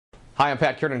Hi, I'm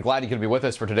Pat Kiernan. Glad you could be with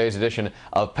us for today's edition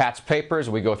of Pat's Papers.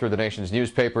 We go through the nation's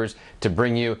newspapers to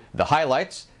bring you the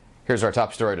highlights. Here's our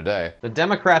top story today. The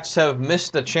Democrats have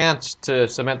missed a chance to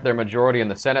cement their majority in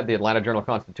the Senate. The Atlanta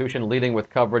Journal-Constitution leading with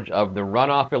coverage of the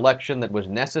runoff election that was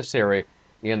necessary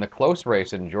in the close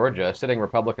race in Georgia. Sitting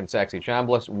Republican Saxby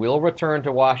Chambliss will return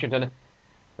to Washington.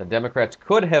 The Democrats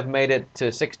could have made it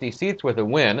to 60 seats with a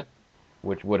win,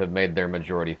 which would have made their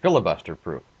majority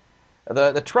filibuster-proof.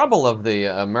 The trouble of the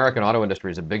American auto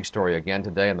industry is a big story again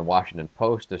today in the Washington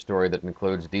Post, a story that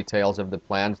includes details of the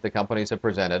plans the companies have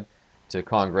presented to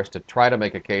Congress to try to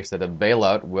make a case that a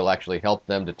bailout will actually help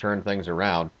them to turn things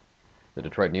around. The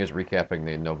Detroit News recapping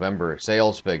the November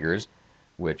sales figures,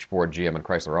 which Ford, GM, and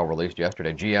Chrysler all released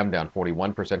yesterday. GM down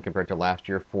 41% compared to last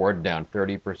year, Ford down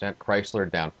 30%, Chrysler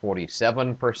down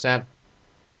 47%.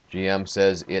 GM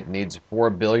says it needs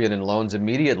 $4 billion in loans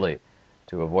immediately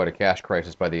to avoid a cash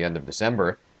crisis by the end of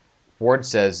December. Ford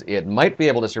says it might be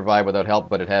able to survive without help,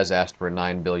 but it has asked for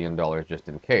 $9 billion just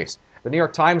in case. The New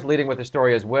York Times leading with the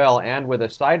story as well, and with a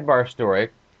sidebar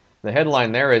story. The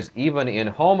headline there is, even in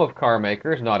home of car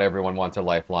makers, not everyone wants a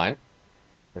lifeline.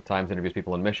 The Times interviews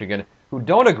people in Michigan who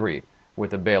don't agree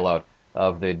with the bailout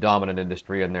of the dominant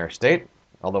industry in their state,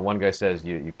 although one guy says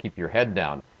you keep your head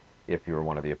down if you're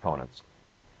one of the opponents.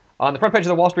 On the front page of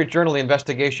the Wall Street Journal, the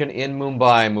investigation in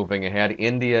Mumbai moving ahead.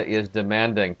 India is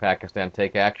demanding Pakistan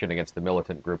take action against the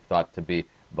militant group thought to be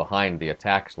behind the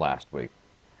attacks last week.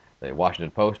 The Washington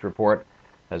Post report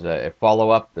has a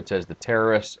follow-up that says the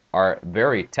terrorists are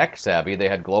very tech-savvy. They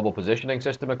had global positioning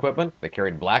system equipment, they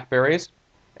carried Blackberries,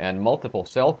 and multiple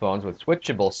cell phones with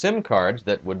switchable SIM cards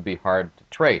that would be hard to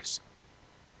trace.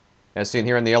 As seen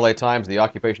here in the LA Times, the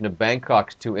occupation of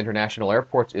Bangkok's 2 international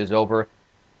airports is over.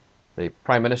 The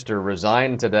Prime Minister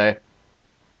resigned today.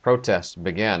 Protests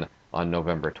began on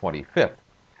November 25th.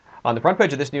 On the front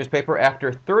page of this newspaper,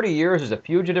 after 30 years as a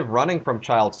fugitive running from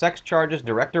child sex charges,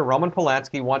 director Roman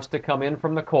Polanski wants to come in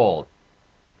from the cold.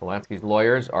 Polanski's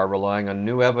lawyers are relying on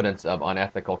new evidence of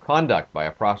unethical conduct by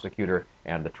a prosecutor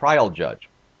and the trial judge.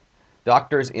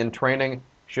 Doctors in training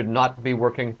should not be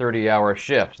working 30-hour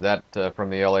shifts. That from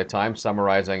the LA Times,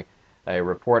 summarizing a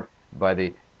report by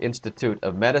the Institute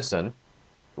of Medicine,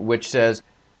 which says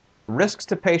risks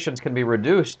to patients can be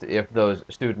reduced if those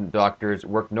student doctors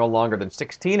work no longer than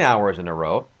 16 hours in a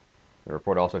row. The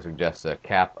report also suggests a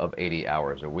cap of 80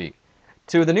 hours a week.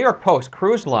 To the New York Post,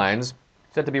 cruise lines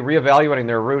said to be reevaluating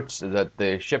their routes that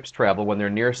the ships travel when they're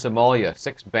near Somalia.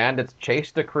 6 bandits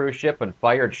chased a cruise ship and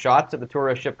fired shots at the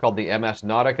tourist ship called the MS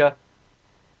Nautica.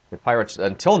 The pirates,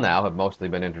 until now, have mostly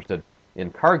been interested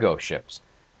in cargo ships.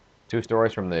 2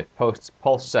 stories from the Post's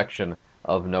Pulse section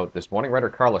of note this morning.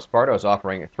 Writer Carla Sparto is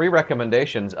offering 3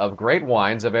 recommendations of great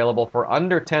wines available for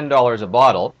under $10 a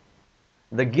bottle.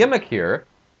 The gimmick here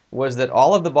was that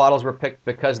all of the bottles were picked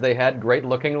because they had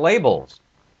great-looking labels.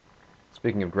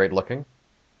 Speaking of great-looking,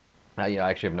 I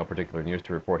actually have no particular news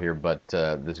to report here, but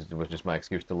this was just my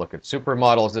excuse to look at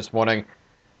supermodels this morning.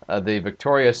 The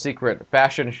Victoria's Secret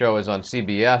fashion show is on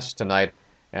CBS tonight,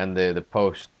 and the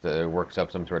Post works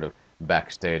up some sort of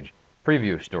backstage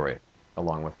preview story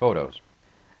along with photos.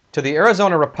 To the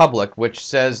Arizona Republic, which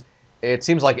says it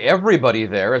seems like everybody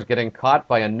there is getting caught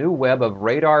by a new web of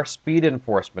radar speed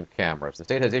enforcement cameras. The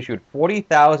state has issued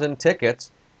 40,000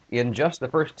 tickets in just the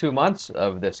first 2 months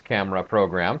of this camera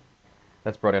program.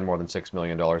 That's brought in more than $6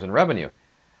 million in revenue.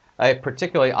 A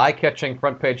particularly eye-catching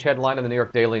front-page headline in the New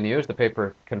York Daily News. The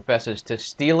paper confesses to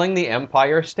stealing the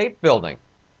Empire State Building.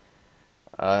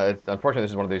 Unfortunately,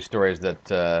 this is one of these stories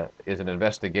that is an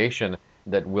investigation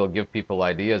that will give people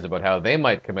ideas about how they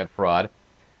might commit fraud.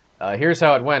 Here's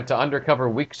how it went. To undercover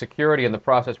weak security in the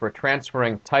process for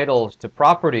transferring titles to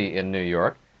property in New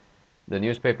York, the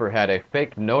newspaper had a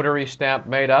fake notary stamp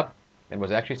made up and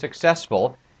was actually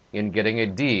successful in getting a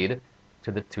deed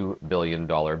to the $2 billion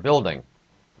building.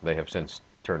 They have since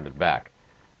turned it back.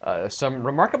 Some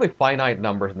remarkably finite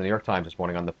numbers in the New York Times this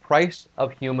morning on the price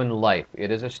of human life.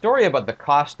 It is a story about the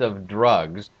cost of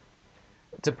drugs.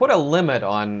 To put a limit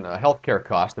on healthcare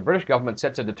costs, the British government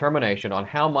sets a determination on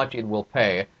how much it will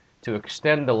pay to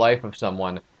extend the life of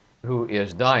someone who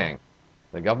is dying.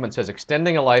 The government says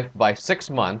extending a life by 6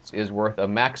 months is worth a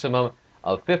maximum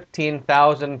of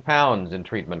 £15,000 in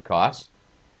treatment costs.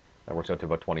 That works out to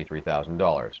about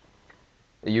 $23,000.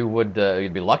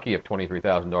 You'd be lucky if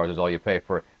 $23,000 is all you pay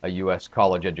for a U.S.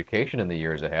 college education in the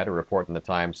years ahead. A report in the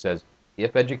Times says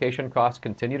if education costs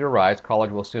continue to rise,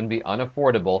 college will soon be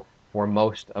unaffordable for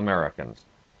most Americans.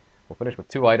 We'll finish with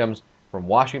 2 items from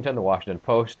Washington. The Washington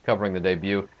Post covering the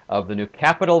debut of the new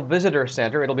Capitol Visitor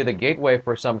Center. It'll be the gateway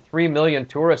for some 3 million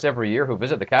tourists every year who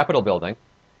visit the Capitol building.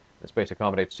 The space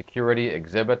accommodates security,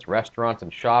 exhibits, restaurants,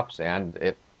 and shops, and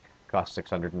it costs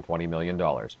 $620 million.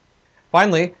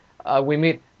 Finally, we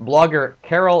meet blogger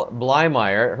Carol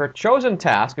Blymeyer. Her chosen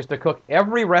task is to cook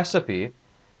every recipe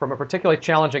from a particularly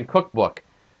challenging cookbook.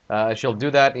 She'll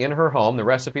do that in her home. The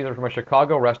recipes are from a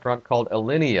Chicago restaurant called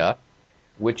Alinea,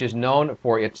 which is known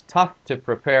for its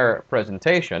tough-to-prepare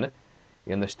presentation.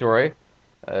 In the story,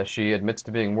 she admits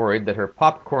to being worried that her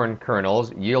popcorn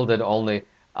kernels yielded only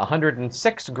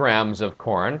 106 grams of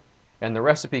corn, and the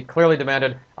recipe clearly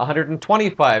demanded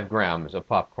 125 grams of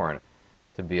popcorn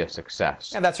to be a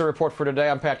success. And that's a report for today.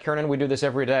 I'm Pat Kiernan. We do this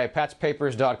every day.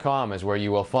 patspapers.com is where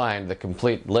you will find the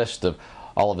complete list of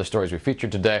all of the stories we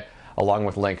featured today, along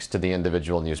with links to the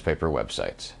individual newspaper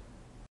websites.